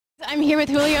I'm here with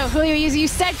Julio. Julio, you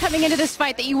said coming into this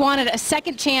fight that you wanted a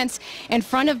second chance in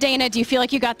front of Dana. Do you feel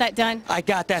like you got that done? I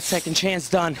got that second chance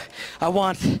done. I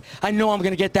know I'm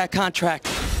going to get that contract.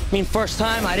 I mean, first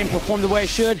time, I didn't perform the way I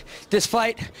should. This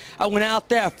fight, I went out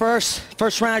there first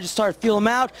round, I just started feeling him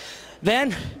out.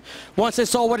 Then, once I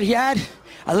saw what he had,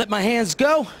 I let my hands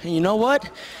go, and you know what?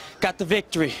 Got the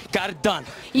victory. Got it done.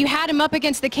 You had him up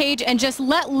against the cage and just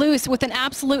let loose with an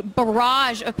absolute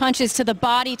barrage of punches to the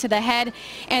body, to the head,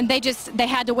 and they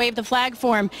had to wave the flag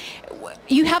for him.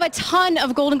 You have a ton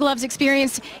of Golden Gloves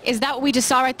experience. Is that what we just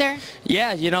saw right there?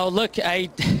 Yeah, you know, look,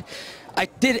 I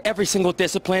did every single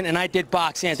discipline, and I did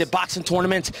boxing. I did boxing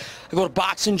tournaments. I go to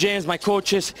boxing gyms. My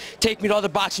coaches take me to other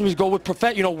boxing gyms, go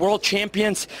with world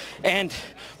champions. And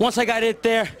once I got it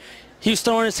there, he was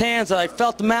throwing his hands. I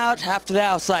felt them out. After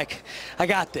that, I was like, I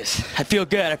got this. I feel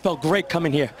good. I felt great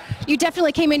coming here. You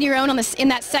definitely came into your own in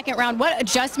that second round. What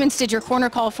adjustments did your corner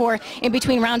call for in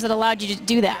between rounds that allowed you to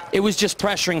do that? It was just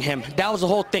pressuring him. That was the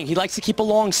whole thing. He likes to keep a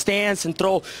long stance and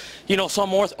throw, you know,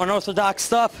 some unorthodox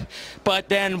stuff. But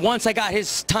then once I got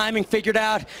his timing figured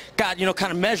out, got, you know,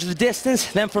 kind of measured the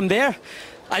distance, then from there,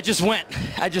 I just went.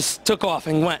 I just took off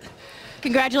and went.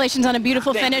 Congratulations on a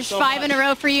beautiful finish. So 5 in a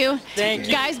row for you. Thank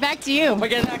you. Guys, back to you. Don't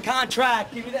forget that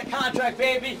contract. Give me that contract,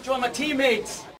 baby. Join my teammates.